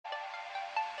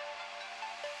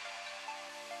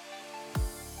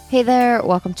Hey there,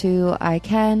 welcome to I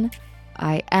Can,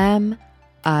 I Am,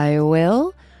 I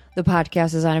Will. The podcast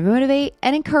is designed to motivate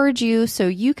and encourage you so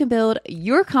you can build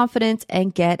your confidence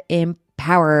and get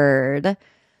empowered.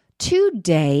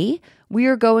 Today, we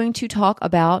are going to talk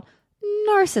about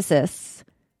narcissists.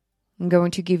 I'm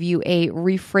going to give you a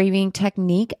reframing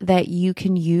technique that you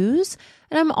can use,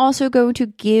 and I'm also going to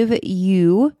give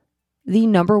you the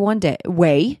number one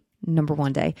way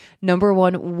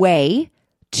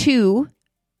to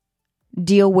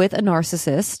deal with a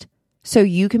narcissist so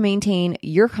you can maintain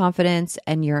your confidence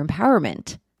and your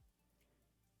empowerment.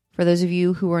 For those of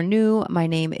you who are new, my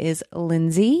name is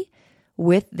Lindsay.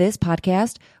 With this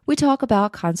podcast, we talk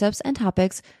about concepts and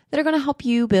topics that are going to help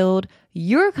you build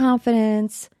your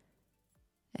confidence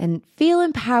and feel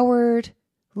empowered,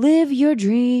 live your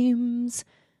dreams,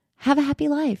 have a happy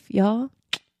life, y'all.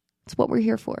 That's what we're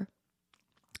here for.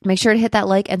 Make sure to hit that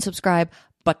like and subscribe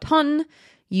button.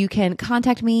 You can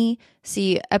contact me,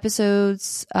 see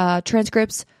episodes,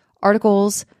 transcripts,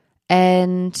 articles,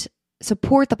 and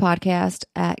support the podcast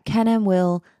at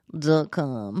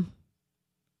canandwill.com.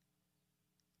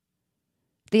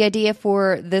 The idea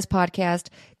for this podcast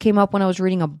came up when I was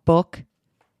reading a book.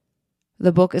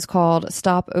 The book is called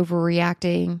Stop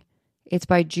Overreacting. It's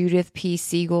by Judith P.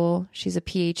 Siegel. She's a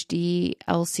PhD,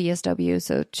 LCSW,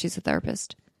 so she's a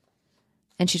therapist.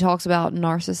 And she talks about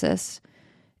narcissists.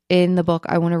 In the book,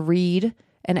 I want to read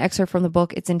an excerpt from the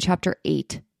book. It's in chapter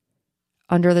 8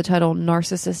 under the title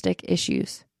Narcissistic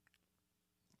Issues.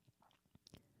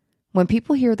 When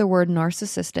people hear the word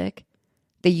narcissistic,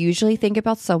 they usually think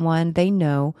about someone they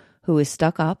know who is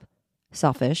stuck up,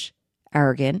 selfish,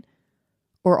 arrogant,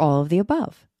 or all of the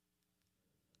above.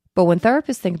 But when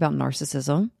therapists think about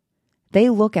narcissism, they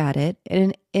look at it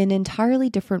in an entirely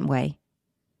different way.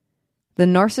 The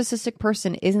narcissistic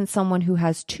person isn't someone who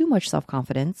has too much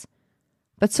self-confidence,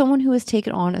 but someone who has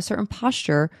taken on a certain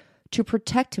posture to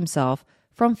protect himself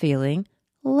from feeling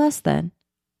less than.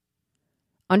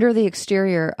 Under the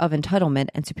exterior of entitlement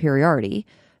and superiority,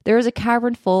 there is a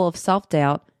cavern full of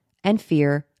self-doubt and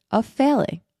fear of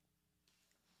failing.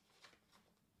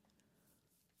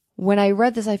 When I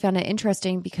read this, I found it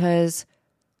interesting because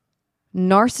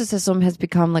narcissism has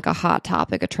become like a hot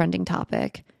topic, a trending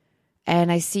topic.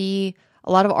 And I see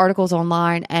a lot of articles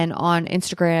online and on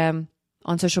Instagram,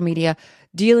 on social media,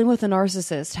 dealing with a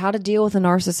narcissist, how to deal with a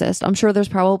narcissist. I'm sure there's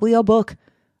probably a book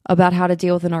about how to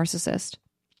deal with a narcissist.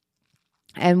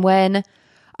 And when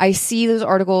I see those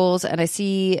articles and I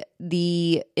see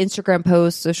the Instagram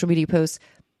posts, social media posts,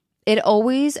 it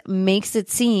always makes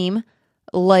it seem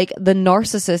like the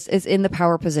narcissist is in the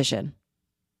power position.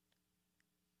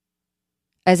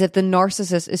 As if the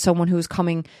narcissist is someone who is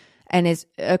coming and is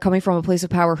coming from a place of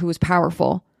power who is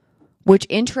powerful, which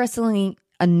interestingly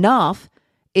enough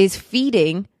is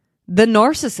feeding the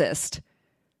narcissist,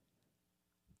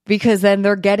 because then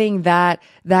they're getting that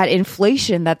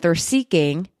inflation that they're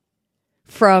seeking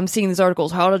from seeing these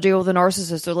articles, how to deal with a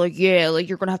narcissist. They're like, yeah, like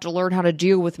you're going to have to learn how to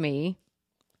deal with me.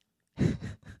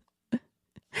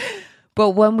 But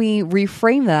when we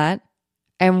reframe that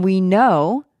and we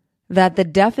know that the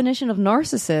definition of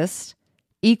narcissist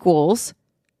equals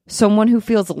someone who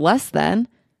feels less than,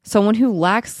 someone who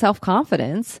lacks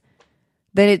self-confidence,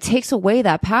 then it takes away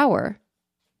that power.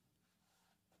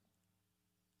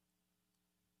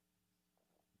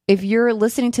 If you're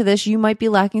listening to this, you might be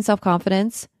lacking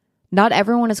self-confidence. Not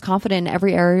everyone is confident in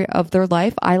every area of their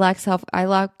life. I lack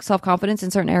self-confidence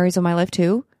in certain areas of my life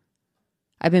too.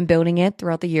 I've been building it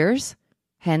throughout the years,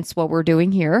 hence what we're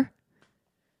doing here.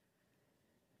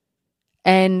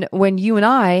 And when you and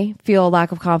I feel a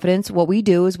lack of confidence, what we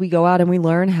do is we go out and we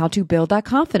learn how to build that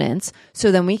confidence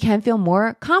so then we can feel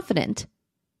more confident.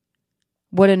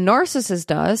 What a narcissist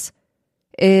does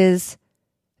is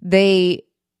they,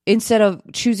 instead of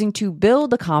choosing to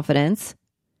build the confidence,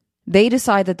 they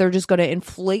decide that they're just going to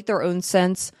inflate their own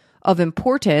sense of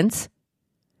importance,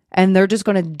 and they're just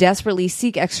going to desperately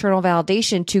seek external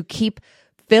validation to keep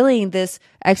filling this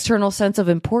external sense of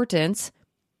importance.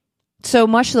 So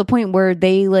much to the point where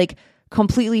they like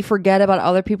completely forget about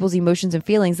other people's emotions and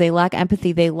feelings. They lack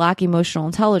empathy. They lack emotional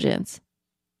intelligence.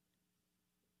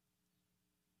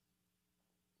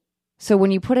 So when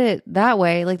you put it that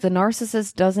way, like the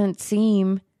narcissist doesn't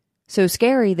seem so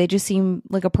scary. They just seem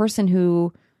like a person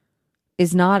who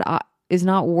is not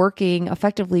working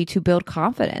effectively to build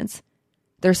confidence.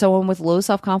 They're someone with low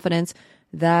self-confidence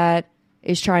that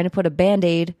is trying to put a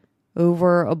Band-Aid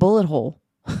over a bullet hole.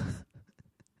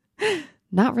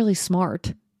 Not really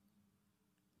smart.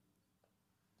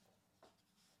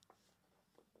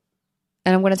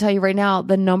 And I'm going to tell you right now,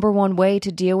 the number one way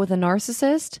to deal with a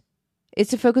narcissist is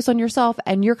to focus on yourself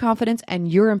and your confidence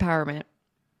and your empowerment.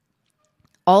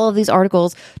 All of these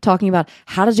articles talking about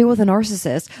how to deal with a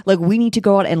narcissist, like we need to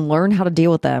go out and learn how to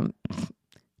deal with them.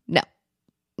 No.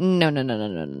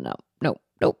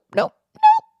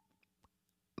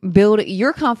 Build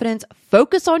your confidence,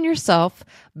 focus on yourself,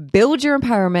 build your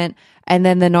empowerment, and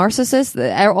then the narcissist,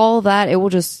 all of that, it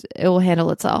will handle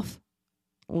itself.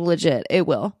 Legit, it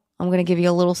will. I'm going to give you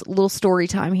a little story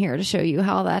time here to show you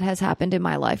how that has happened in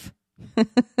my life.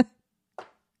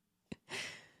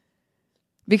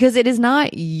 Because it is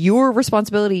not your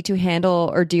responsibility to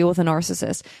handle or deal with a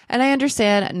narcissist. And I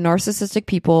understand narcissistic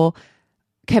people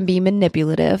can be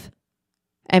manipulative.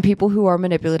 And people who are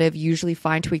manipulative usually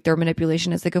tweak their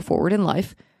manipulation as they go forward in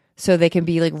life. So they can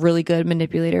be like really good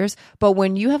manipulators. But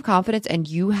when you have confidence and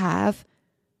you have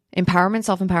empowerment,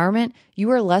 self-empowerment,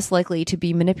 you are less likely to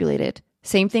be manipulated.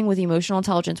 Same thing with emotional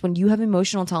intelligence. When you have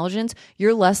emotional intelligence,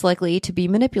 you're less likely to be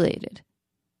manipulated.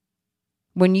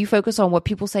 When you focus on what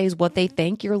people say is what they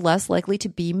think, you're less likely to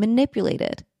be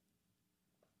manipulated.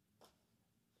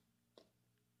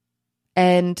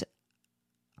 And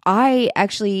I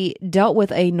actually dealt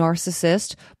with a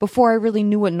narcissist before I really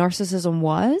knew what narcissism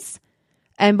was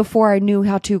and before I knew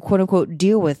how to, quote unquote,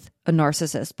 deal with a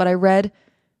narcissist. But I read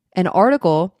an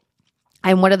article,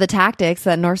 and one of the tactics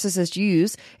that narcissists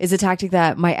use is a tactic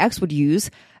that my ex would use.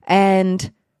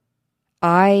 And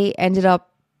I ended up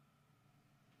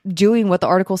doing what the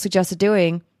article suggested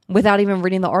doing without even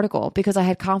reading the article because I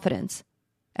had confidence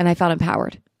and I felt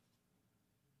empowered.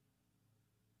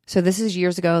 So this is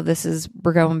years ago.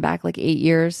 We're going back like 8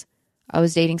 years. I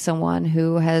was dating someone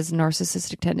who has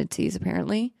narcissistic tendencies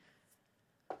apparently.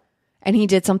 And he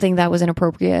did something that was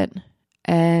inappropriate.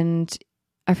 And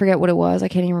I forget what it was. I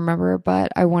can't even remember,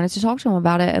 but I wanted to talk to him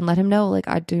about it and let him know, like,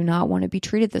 I do not want to be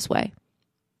treated this way.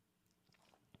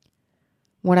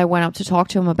 When I went up to talk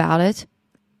to him about it,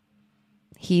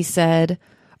 he said,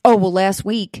 oh, well, last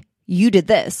week you did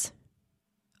this.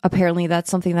 Apparently that's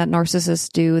something that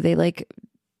narcissists do.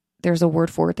 There's a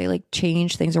word for it. They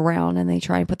change things around and they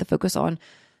try and put the focus on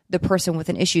the person with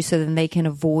an issue so then they can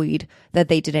avoid that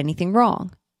they did anything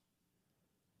wrong.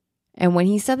 And when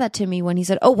he said that to me, when he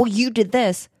said, oh, well, you did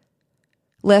this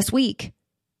last week,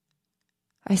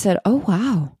 I said, oh,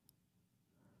 wow.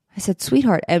 I said,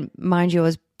 sweetheart. And mind you, I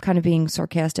was kind of being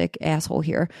sarcastic asshole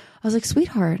here. I was like,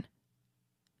 sweetheart,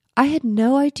 I had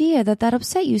no idea that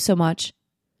upset you so much.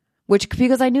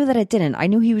 Because I knew that it didn't. I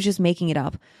knew he was just making it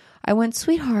up. I went,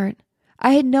 sweetheart,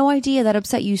 I had no idea that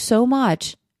upset you so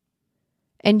much.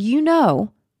 And you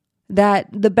know that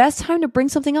the best time to bring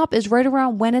something up is right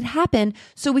around when it happened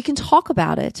so we can talk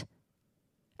about it.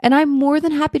 And I'm more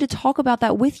than happy to talk about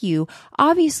that with you.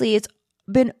 Obviously, it's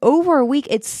been over a week.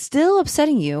 It's still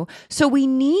upsetting you. So we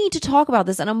need to talk about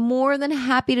this. And I'm more than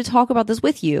happy to talk about this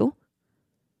with you.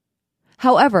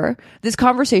 However, this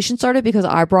conversation started because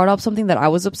I brought up something that I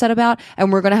was upset about,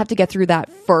 and we're going to have to get through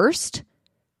that first.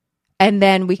 And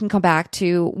then we can come back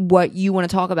to what you want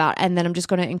to talk about. And then I'm just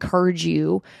going to encourage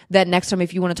you that next time,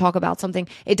 if you want to talk about something,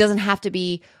 it doesn't have to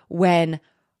be when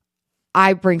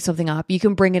I bring something up. You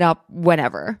can bring it up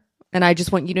whenever. And I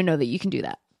just want you to know that you can do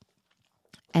that.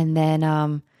 And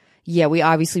then, we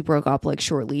obviously broke up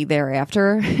shortly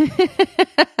thereafter.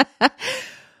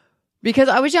 Because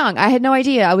I was young. I had no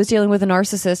idea I was dealing with a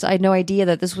narcissist. I had no idea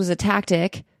that this was a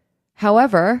tactic.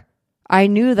 However, I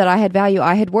knew that I had value,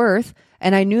 I had worth,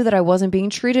 and I knew that I wasn't being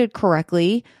treated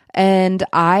correctly. And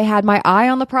I had my eye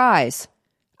on the prize.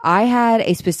 I had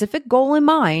a specific goal in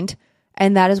mind,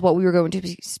 and that is what we were going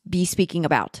to be speaking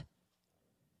about.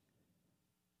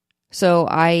 So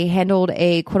I handled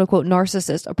a quote unquote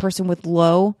narcissist, a person with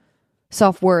low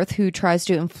self-worth who tries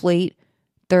to inflate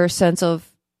their sense of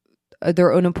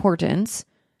their own importance,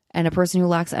 and a person who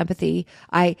lacks empathy.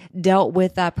 I dealt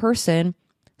with that person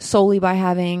solely by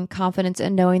having confidence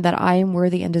and knowing that I am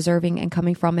worthy and deserving and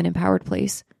coming from an empowered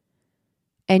place.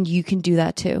 And you can do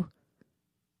that too.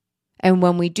 And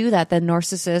when we do that, then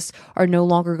narcissists are no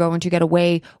longer going to get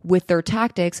away with their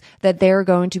tactics, that they're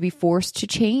going to be forced to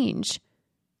change.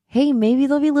 Hey, maybe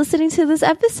they'll be listening to this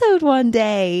episode one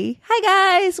day.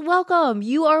 Hi guys, welcome.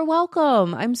 You are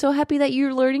welcome. I'm so happy that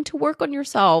you're learning to work on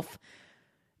yourself.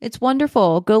 It's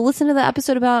wonderful. Go listen to the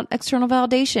episode about external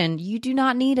validation. You do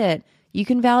not need it. You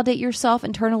can validate yourself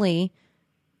internally.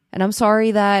 And I'm sorry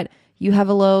that you have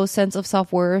a low sense of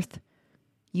self-worth.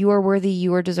 You are worthy.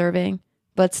 You are deserving.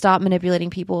 But stop manipulating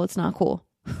people. It's not cool.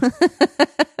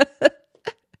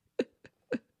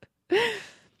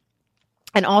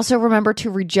 And also remember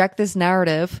to reject this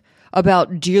narrative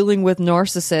about dealing with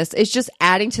narcissists. It's just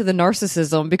adding to the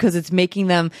narcissism because it's making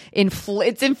them,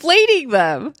 it's inflating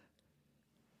them.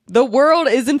 The world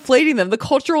is inflating them. The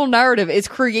cultural narrative is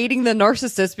creating the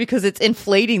narcissist because it's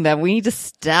inflating them. We need to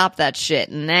stop that shit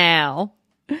now.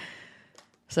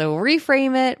 So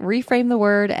reframe it, reframe the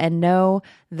word, and know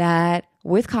that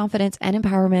with confidence and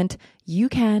empowerment, you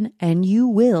can and you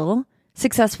will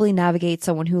successfully navigate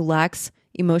someone who lacks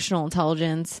emotional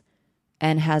intelligence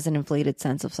and has an inflated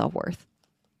sense of self-worth.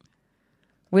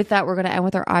 With that, we're going to end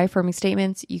with our I-affirming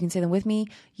statements. You can say them with me.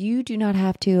 You do not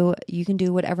have to. You can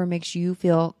do whatever makes you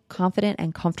feel confident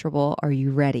and comfortable. Are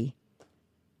you ready?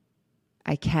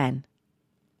 I can.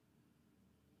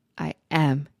 I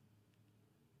am.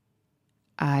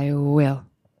 I will.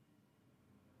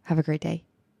 Have a great day.